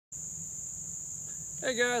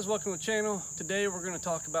Hey guys, welcome to the channel. Today we're going to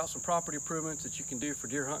talk about some property improvements that you can do for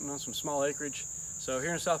deer hunting on some small acreage. So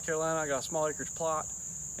here in South Carolina, I got a small acreage plot,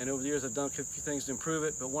 and over the years I've done a few things to improve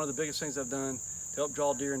it, but one of the biggest things I've done to help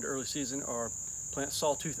draw deer into early season are plant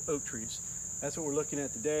sawtooth oak trees. That's what we're looking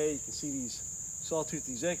at today. You can see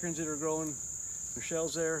these acorns that are growing, their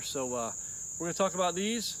shells there. So we're going to talk about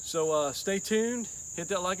these, so stay tuned, hit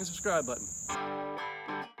that like and subscribe button.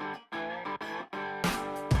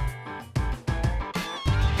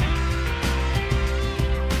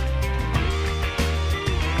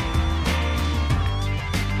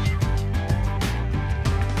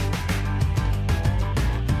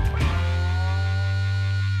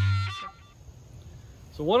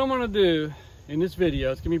 So what I'm going to do in this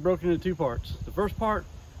video, it's going to be broken into two parts. The first part,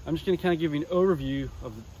 I'm just going to kind of give you an overview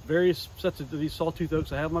of the various sets of these sawtooth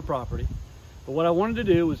oaks I have on my property. But what I wanted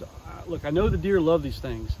to do was, look, I know the deer love these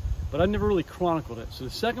things, but I never really chronicled it. So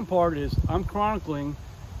the second part is I'm chronicling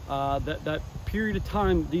that period of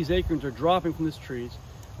time these acorns are dropping from these trees.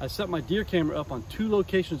 I set my deer camera up on two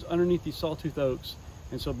locations underneath these sawtooth oaks.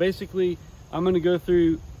 And so basically, I'm going to go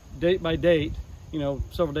through date by date, you know,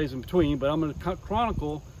 several days in between, but I'm going to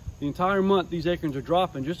chronicle the entire month these acorns are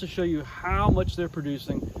dropping just to show you how much they're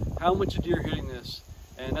producing, how much the deer are hitting this,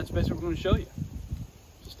 and that's basically what we're going to show you.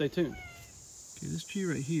 So stay tuned. Okay, this tree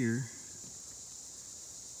right here,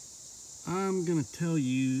 I'm going to tell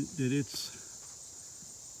you that it's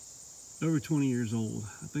over 20 years old.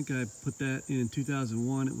 I think I put that in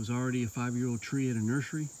 2001. It was already a 5-year-old tree at a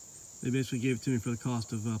nursery. They basically gave it to me for the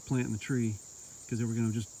cost of planting the tree because they were going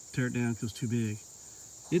to just tear it down because it's too big.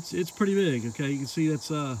 It's pretty big. Okay, you can see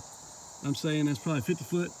that's I'm saying that's probably 50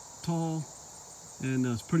 foot tall, and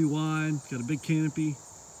it's pretty wide, got a big canopy,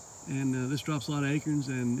 and this drops a lot of acorns.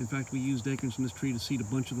 And in fact, we used acorns from this tree to seed a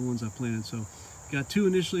bunch of the ones I planted. So got two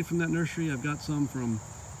initially from that nursery. I've got some from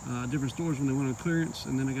different stores when they went on clearance,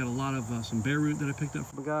 and then I got a lot of some bare root that I picked up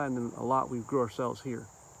from a guy, and then a lot we grew ourselves here.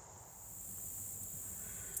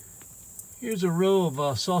 Here's a row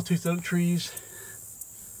of sawtooth oak trees.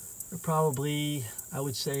 They're probably, I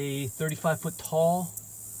would say, 35 foot tall.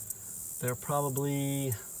 They're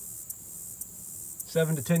probably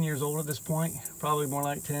 7 to 10 years old at this point, probably more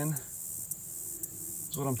like 10,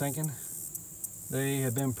 is what I'm thinking. They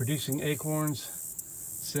have been producing acorns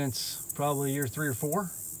since probably year 3 or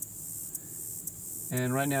 4.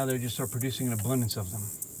 And right now they just are producing an abundance of them.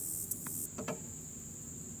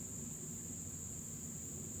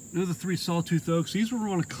 Another 3 sawtooth oaks. These were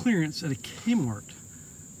on a clearance at a Kmart.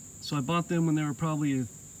 So I bought them when they were probably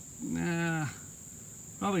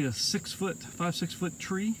probably a 6 foot, 5-6 foot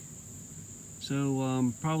tree.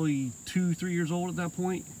 So probably 2-3 years old at that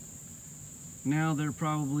point. Now they're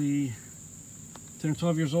probably 10 or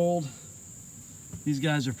 12 years old. These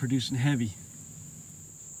guys are producing heavy.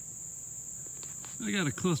 I got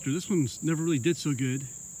a cluster. This one's never really did so good,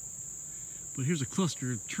 but here's a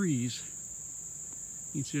cluster of trees.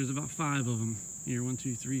 You can see there's about 5 of them here. 1,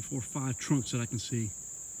 2, 3, 4, 5 trunks that I can see.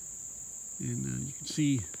 And you can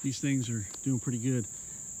see these things are doing pretty good.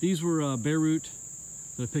 These were bare root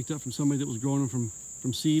that I picked up from somebody that was growing them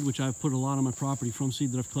from seed, which I've put a lot on my property from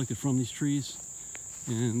seed that I've collected from these trees.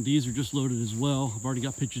 And these are just loaded as well. I've already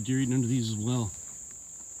got pictures of deer eating under these as well.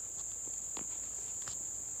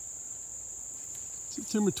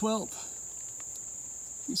 September 12th.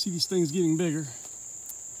 You can see these things getting bigger.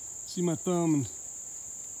 See my thumb and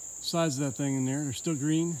size of that thing in there. They're still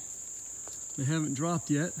green. They haven't dropped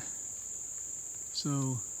yet. So,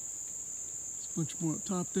 there's a bunch more up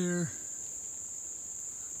top there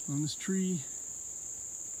on this tree.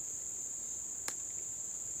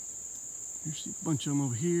 Here's a bunch of them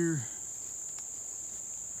over here.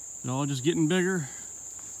 They're all just getting bigger.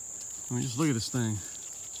 I mean, just look at this thing.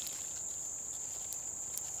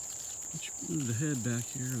 Let's move the head back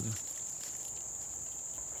here.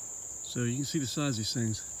 So you can see the size of these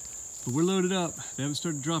things. But we're loaded up. They haven't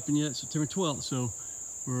started dropping yet, September 12th. So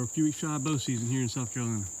we're a few weeks shy of bow season here in South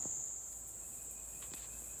Carolina.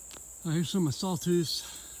 Here's some of my sawtooths.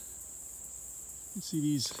 You can see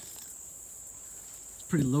these. It's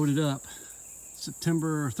pretty loaded up.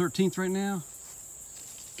 September 13th right now.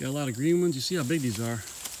 Got a lot of green ones. You see how big these are.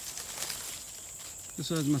 This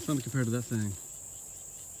size of my thumb compared to that thing.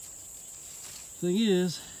 Thing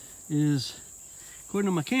is according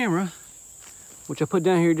to my camera, which I put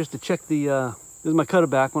down here just to check the this is my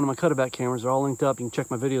Cuddeback, one of my Cuddeback cameras. They're all linked up. You can check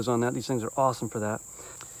my videos on that. These things are awesome for that.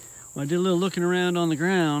 Well, I did a little looking around on the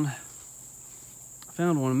ground. I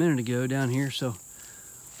found one a minute ago down here. So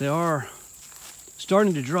they are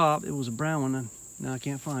starting to drop. It was a brown one, and now I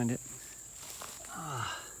can't find it.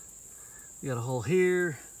 We got a hole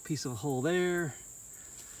here, piece of a hole there.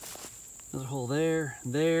 Another hole there,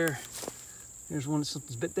 there. There's one that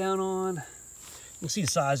something's bit down on. You can see the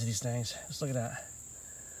size of these things. Just look at that.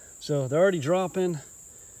 So they're already dropping.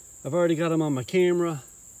 I've already got them on my camera,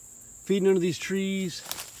 feeding under these trees.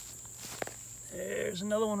 There's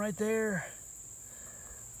another one right there.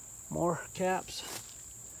 More caps.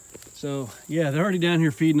 So yeah, they're already down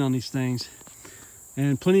here feeding on these things.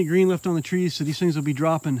 And plenty of green left on the trees, so these things will be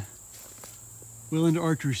dropping well into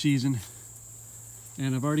archery season.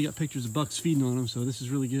 And I've already got pictures of bucks feeding on them, so this is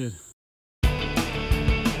really good.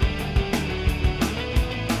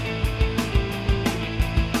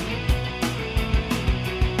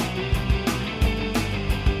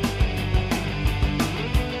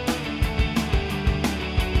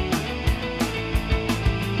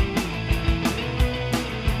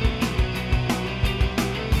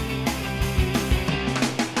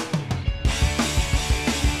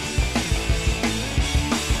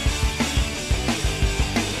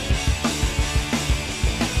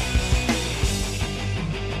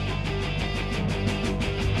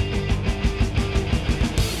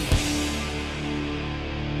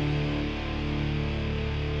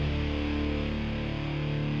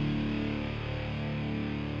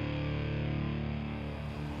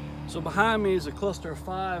 So behind me is a cluster of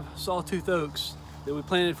 5 sawtooth oaks that we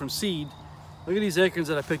planted from seed. Look at these acorns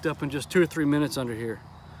that I picked up in just 2 or 3 minutes under here.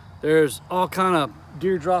 There's all kind of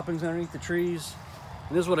deer droppings underneath the trees.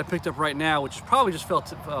 And this is what I picked up right now, which probably just fell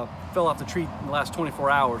off the tree in the last 24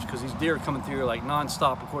 hours because these deer are coming through like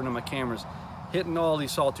non-stop according to my cameras, hitting all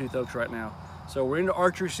these sawtooth oaks right now. So we're into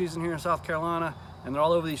archery season here in South Carolina, and they're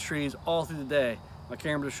all over these trees all through the day. My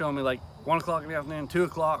cameras are showing me like 1 o'clock in the afternoon, 2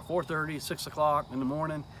 o'clock, 4:30, 6 o'clock in the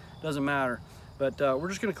morning. Doesn't matter. But we're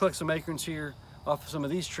just gonna collect some acorns here off of some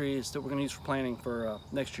of these trees that we're gonna use for planting for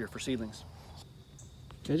next year for seedlings.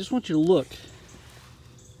 Okay, I just want you to look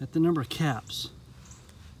at the number of caps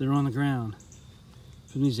that are on the ground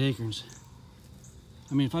from these acorns.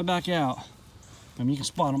 I mean, if I back out, I mean, you can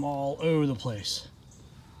spot them all over the place.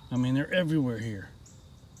 I mean, they're everywhere here.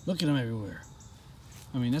 Look at them everywhere.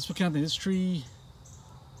 I mean, that's what kind of thing. This tree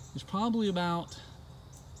is probably about,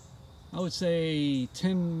 I would say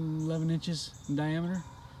 10, 11 inches in diameter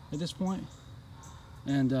at this point.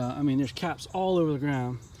 And I mean, there's caps all over the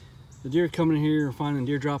ground. The deer coming in here are finding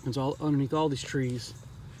deer droppings all underneath all these trees.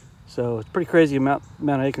 So it's pretty crazy amount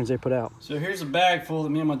of acorns they put out. So here's a bag full that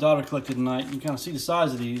me and my daughter collected tonight. You can kind of see the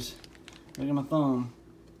size of these. Look at my thumb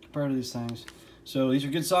compared to these things. So these are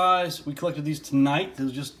good size. We collected these tonight. This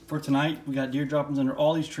was just for tonight. We got deer droppings under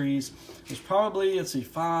all these trees. There's probably, let's see,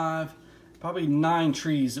 probably 9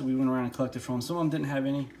 trees that we went around and collected from. Some of them didn't have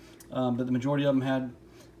any, but the majority of them had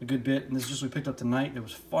a good bit. And this is just what we picked up tonight. There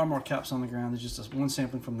was far more caps on the ground. There's just one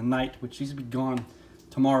sampling from the night, which needs to be gone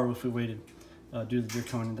tomorrow if we waited, due to the deer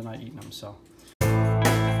coming in tonight eating them. So.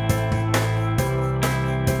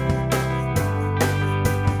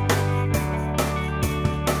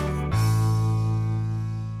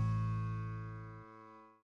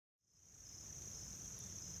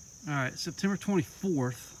 All right, September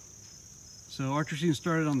 24th. So archery season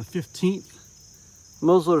started on the 15th.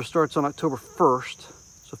 Muzzleloader starts on October 1st.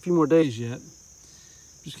 So a few more days yet.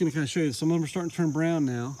 I'm just gonna kind of show you, some of them are starting to turn brown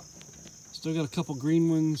now. Still got a couple green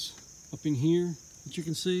ones up in here that you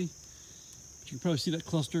can see. But you can probably see that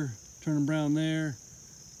cluster turning brown there.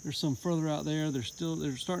 There's some further out there. They're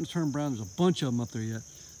starting to turn brown. There's a bunch of them up there yet.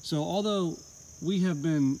 So although we have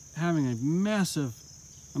been having a massive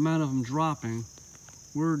amount of them dropping,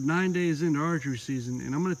 we're 9 days into archery season,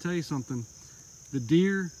 and I'm gonna tell you something. The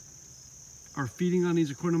deer are feeding on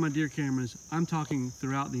these according to my deer cameras. I'm talking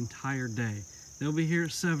throughout the entire day. They'll be here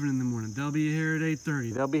at 7 in the morning. They'll be here at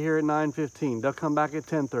 8:30. They'll be here at 9:15. They'll come back at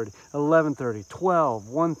 10:30, 11:30, 12,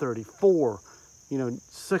 1:30, 4,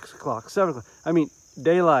 6 o'clock, 7 o'clock. I mean,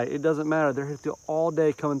 daylight, it doesn't matter. They're here all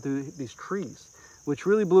day coming through these trees, which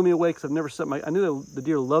really blew me away because I've never set I knew the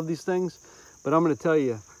deer love these things, but I'm gonna tell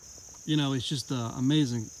you, it's just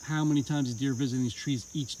amazing how many times these deer visit these trees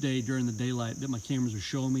each day during the daylight that my cameras are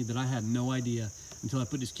showing me that I had no idea until I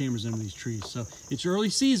put these cameras under these trees. So it's early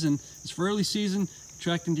season. It's for early season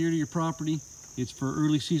attracting deer to your property. It's for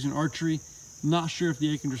early season archery. Not sure if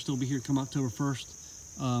the acorns will still be here come October 1st,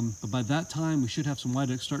 but by that time we should have some white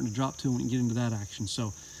oaks starting to drop too, and we can get into that action.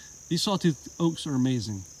 So these sawtooth oaks are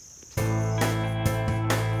amazing.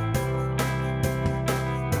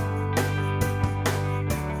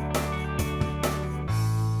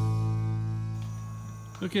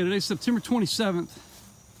 Okay, today's September 7th.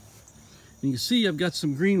 And you can see I've got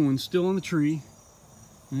some green ones still on the tree.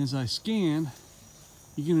 And as I scan,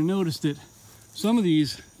 you're gonna notice that some of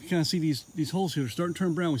these, you kind of see these holes here are starting to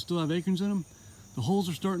turn brown. We still have acorns in them. The holes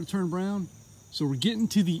are starting to turn brown. So we're getting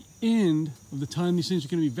to the end of the time these things are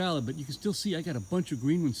going to be valid, but you can still see I got a bunch of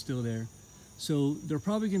green ones still there. So they're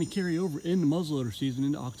probably going to carry over into muzzleloader season,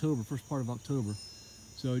 into October, first part of October.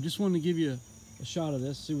 So I just wanted to give you a shot of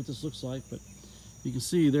this, see what this looks like. But you can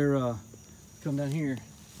see they're come down here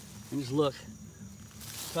and just look.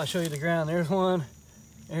 If I show you the ground, there's one,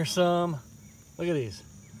 there's some. Look at these.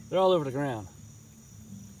 They're all over the ground.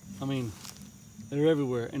 I mean, they're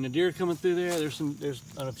everywhere. And the deer coming through there, there's I don't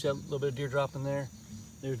know if you see a little bit of deer dropping there.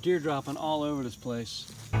 There's deer dropping all over this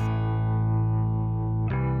place.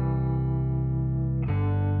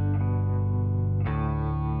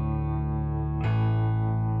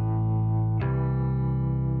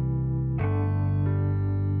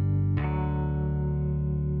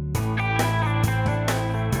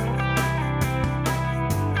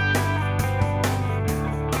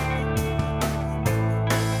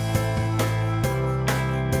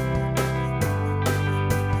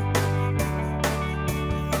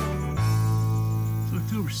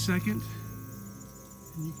 Second,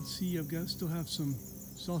 and you can see I've still have some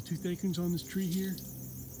sawtooth acorns on this tree here.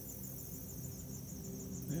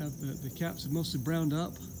 They have the caps have mostly browned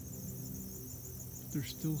up, but they're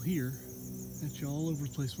still here. Actually all over the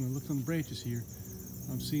place. When I look on the branches here,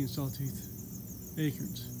 I'm seeing sawtooth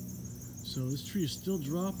acorns. So this tree is still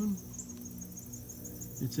dropping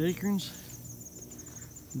its acorns.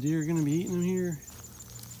 Deer are going to be eating them here.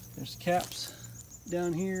 There's caps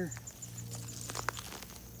down here.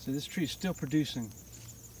 So this tree is still producing,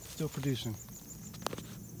 still producing.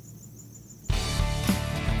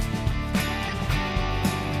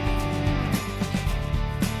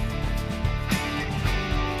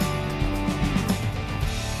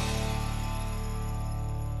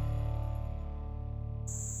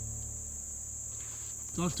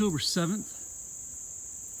 It's October 7th,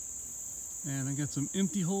 and I got some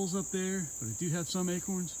empty holes up there, but I do have some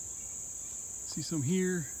acorns. See some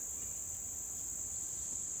here.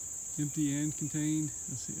 Empty and contained,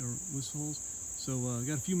 let's see, or wisp holes. So I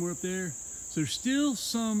got a few more up there. So there's still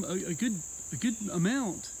a good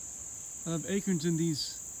amount of acorns in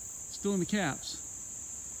these, still in the caps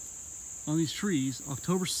on these trees.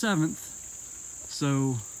 October 7th.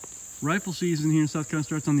 So rifle season here in South Carolina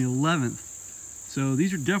starts on the 11th. So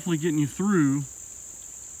these are definitely getting you through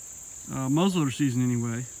muzzleloader season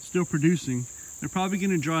anyway. Still producing. They're probably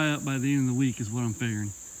going to dry up by the end of the week is what I'm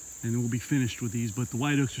figuring. And then we'll be finished with these, but the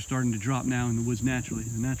white oaks are starting to drop now in the woods naturally,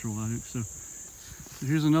 the natural white oaks. So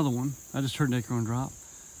here's another one. I just heard an acorn drop.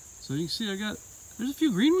 So you can see there's a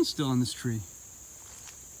few green ones still on this tree.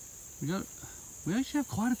 We actually have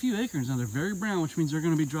quite a few acorns. Now they're very brown, which means they're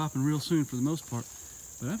gonna be dropping real soon for the most part.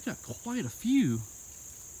 But I've got quite a few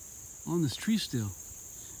on this tree still.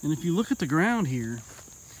 And if you look at the ground here,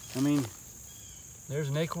 I mean, there's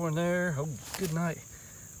an acorn there. Oh, good night.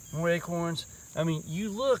 More acorns. I mean, you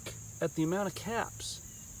look at the amount of caps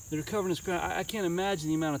that are covering this ground. I can't imagine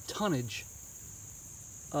the amount of tonnage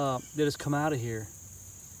that has come out of here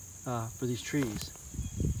for these trees.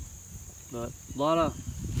 But a lot of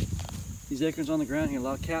these acorns on the ground here, a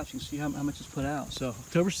lot of caps. You can see how much is put out. So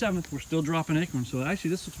October 7th, we're still dropping acorns. So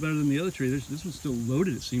actually this looks better than the other tree. This one's still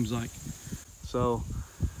loaded, it seems like. So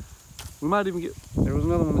we might even get, there was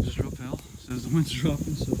another one that just fell. It says the wind's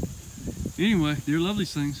dropping. So anyway, dear love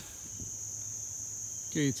these things.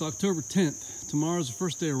 Okay, it's October 10th. Tomorrow's the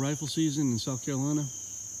first day of rifle season in South Carolina.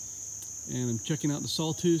 And I'm checking out the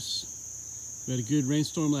sawtooths. We had a good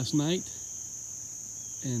rainstorm last night.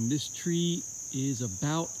 And this tree is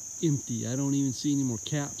about empty. I don't even see any more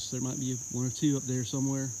caps. There might be one or two up there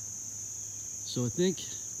somewhere. So I think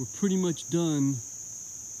we're pretty much done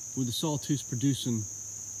with the sawtooths producing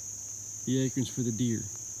the acorns for the deer.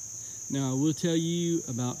 Now I will tell you,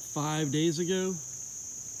 about 5 days ago,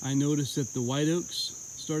 I noticed that the white oaks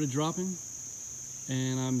started dropping,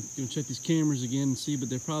 and I'm gonna check these cameras again and see, but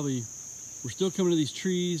we're still coming to these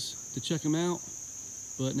trees to check them out,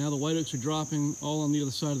 but now the white oaks are dropping all on the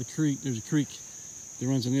other side of the creek. There's a creek that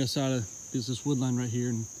runs on the other side of this wood line right here,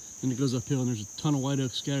 and then it goes uphill, and there's a ton of white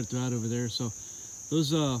oaks scattered throughout over there. So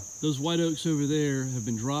those white oaks over there have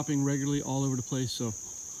been dropping regularly all over the place. So,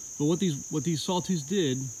 but what these sawtooths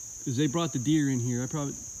did is they brought the deer in here.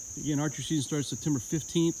 Again, archery season starts September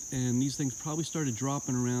 15th, and these things probably started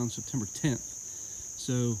dropping around September 10th.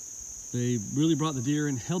 So they really brought the deer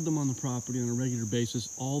in, held them on the property on a regular basis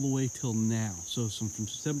all the way till now. So from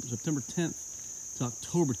September 10th to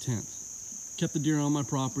October 10th. Kept the deer on my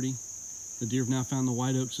property. The deer have now found the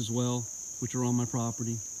white oaks as well, which are on my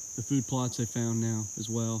property. The food plots they found now as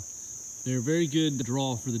well. They're very good to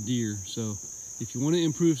draw for the deer. So if you want to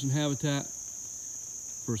improve some habitat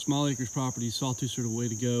for a small acreage property, sawtooths are the way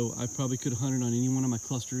to go. I probably could have hunted on any one of my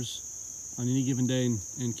clusters. on any given day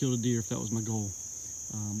and killed a deer if that was my goal.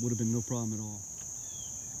 Would have been no problem at all.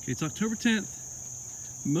 Okay, it's October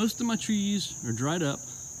 10th. Most of my trees are dried up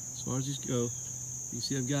as far as these go. You can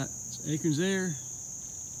see I've got some acorns there.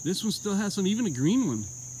 This one still has some, even a green one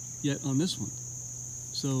yet on this one.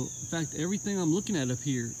 So in fact, everything I'm looking at up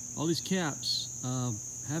here, all these caps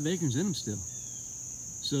have acorns in them still.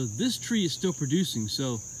 So this tree is still producing.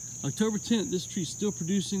 So October 10th, this tree is still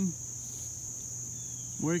producing.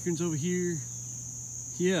 More acorns over here.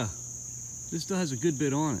 Yeah, this still has a good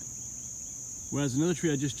bit on it. Whereas another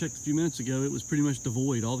tree I just checked a few minutes ago, it was pretty much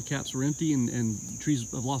devoid. All the caps were empty, and trees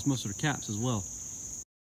have lost most of their caps as well.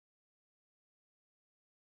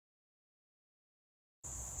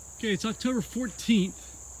 Okay, it's October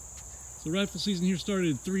 14th. So rifle season here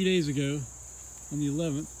started 3 days ago on the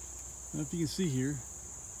 11th. I don't know if you can see here,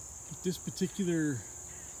 but this particular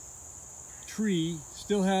tree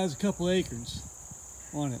still has a couple acorns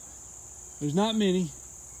on it. There's not many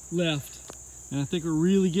left, and I think we're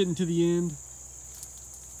really getting to the end.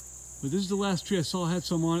 But this is the last tree I saw had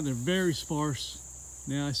some on it. They're very sparse.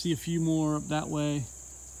 Now I see a few more up that way,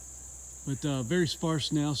 but very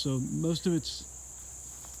sparse now. So most of it's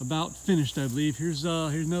about finished, I believe. Here's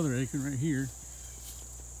another acorn right here.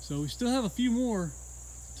 So we still have a few more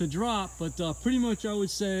to drop, but pretty much I would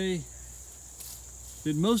say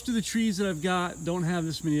that most of the trees that I've got don't have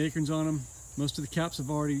this many acorns on them. Most of the caps have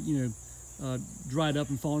already, dried up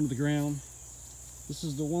and fallen to the ground. This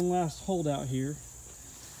is the one last holdout here.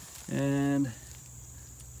 And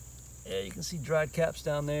yeah, you can see dried caps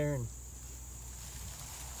down there.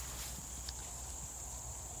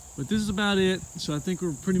 But this is about it. So I think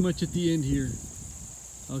we're pretty much at the end here.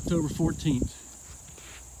 October 14th.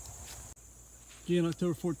 Again,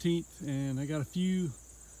 October 14th, and I got a few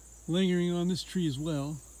lingering on this tree as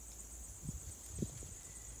well.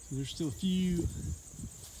 So there's still a few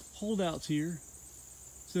holdouts here.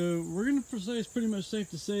 So we're going to say it's pretty much safe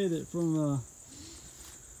to say that from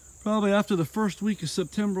probably after the first week of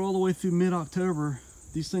September all the way through mid-October,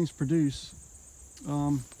 these things produce.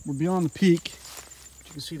 We're beyond the peak.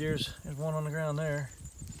 You can see there's one on the ground there.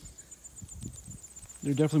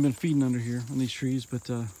 They've definitely been feeding under here on these trees, but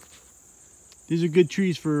these are good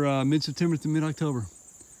trees for mid-September to mid-October.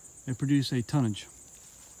 They produce a tonnage.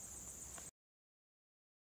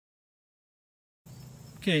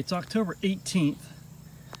 Okay, it's October 18th.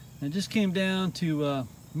 I just came down to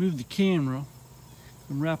move the camera.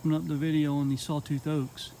 I'm wrapping up the video on these Sawtooth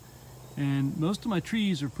Oaks, and most of my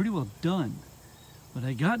trees are pretty well done. But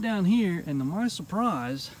I got down here, and to my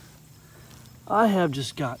surprise, I have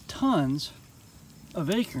just got tons of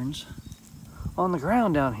acorns on the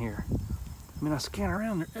ground down here. I mean, I scan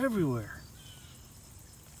around, they're everywhere.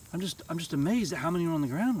 I'm just amazed at how many are on the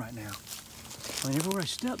ground right now. I mean, everywhere I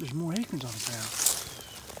step, there's more acorns on the ground,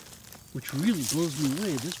 which really blows me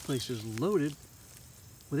away. This place is loaded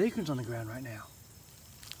with acorns on the ground right now.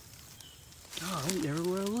 God,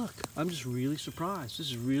 everywhere I look, I'm just really surprised.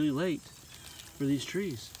 This is really late for these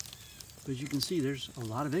trees. But as you can see, there's a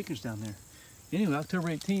lot of acorns down there. Anyway, October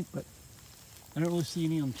 18th, but I don't really see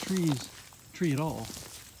any on the tree at all.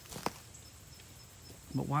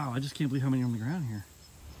 But wow, I just can't believe how many are on the ground here.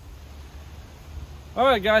 All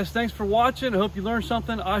right, guys, thanks for watching. I hope you learned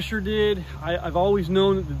something. I sure did. I've always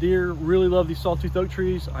known that the deer really love these Sawtooth Oak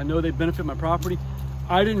trees. I know they benefit my property.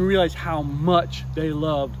 I didn't realize how much they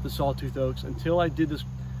loved the Sawtooth Oaks until I did this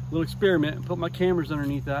little experiment and put my cameras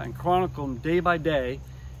underneath that and chronicled them day by day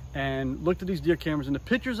and looked at these deer cameras. And the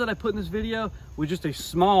pictures that I put in this video was just a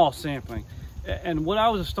small sampling. And what I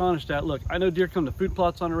was astonished at, look, I know deer come to food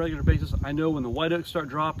plots on a regular basis. I know when the white oaks start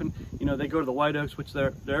dropping, they go to the white oaks, which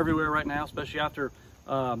they're everywhere right now, especially after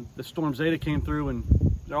the storm Zeta came through and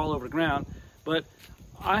they're all over the ground. But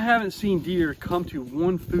I haven't seen deer come to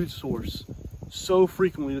one food source so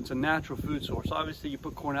frequently. It's a natural food source. Obviously, you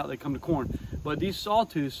put corn out, they come to corn. But these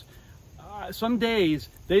sawtooths, some days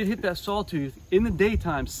they'd hit that sawtooth in the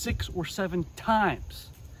daytime 6 or 7 times.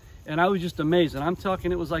 And I was just amazed. And I'm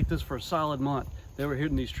talking, it was like this for a solid month. They were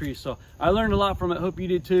hitting these trees. So I learned a lot from it. Hope you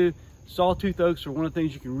did too. Sawtooth oaks are one of the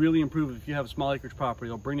things you can really improve if you have a small acreage property.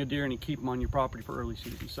 They'll bring a deer and keep them on your property for early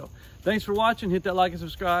season. So thanks for watching. Hit that like and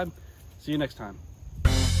subscribe. See you next time.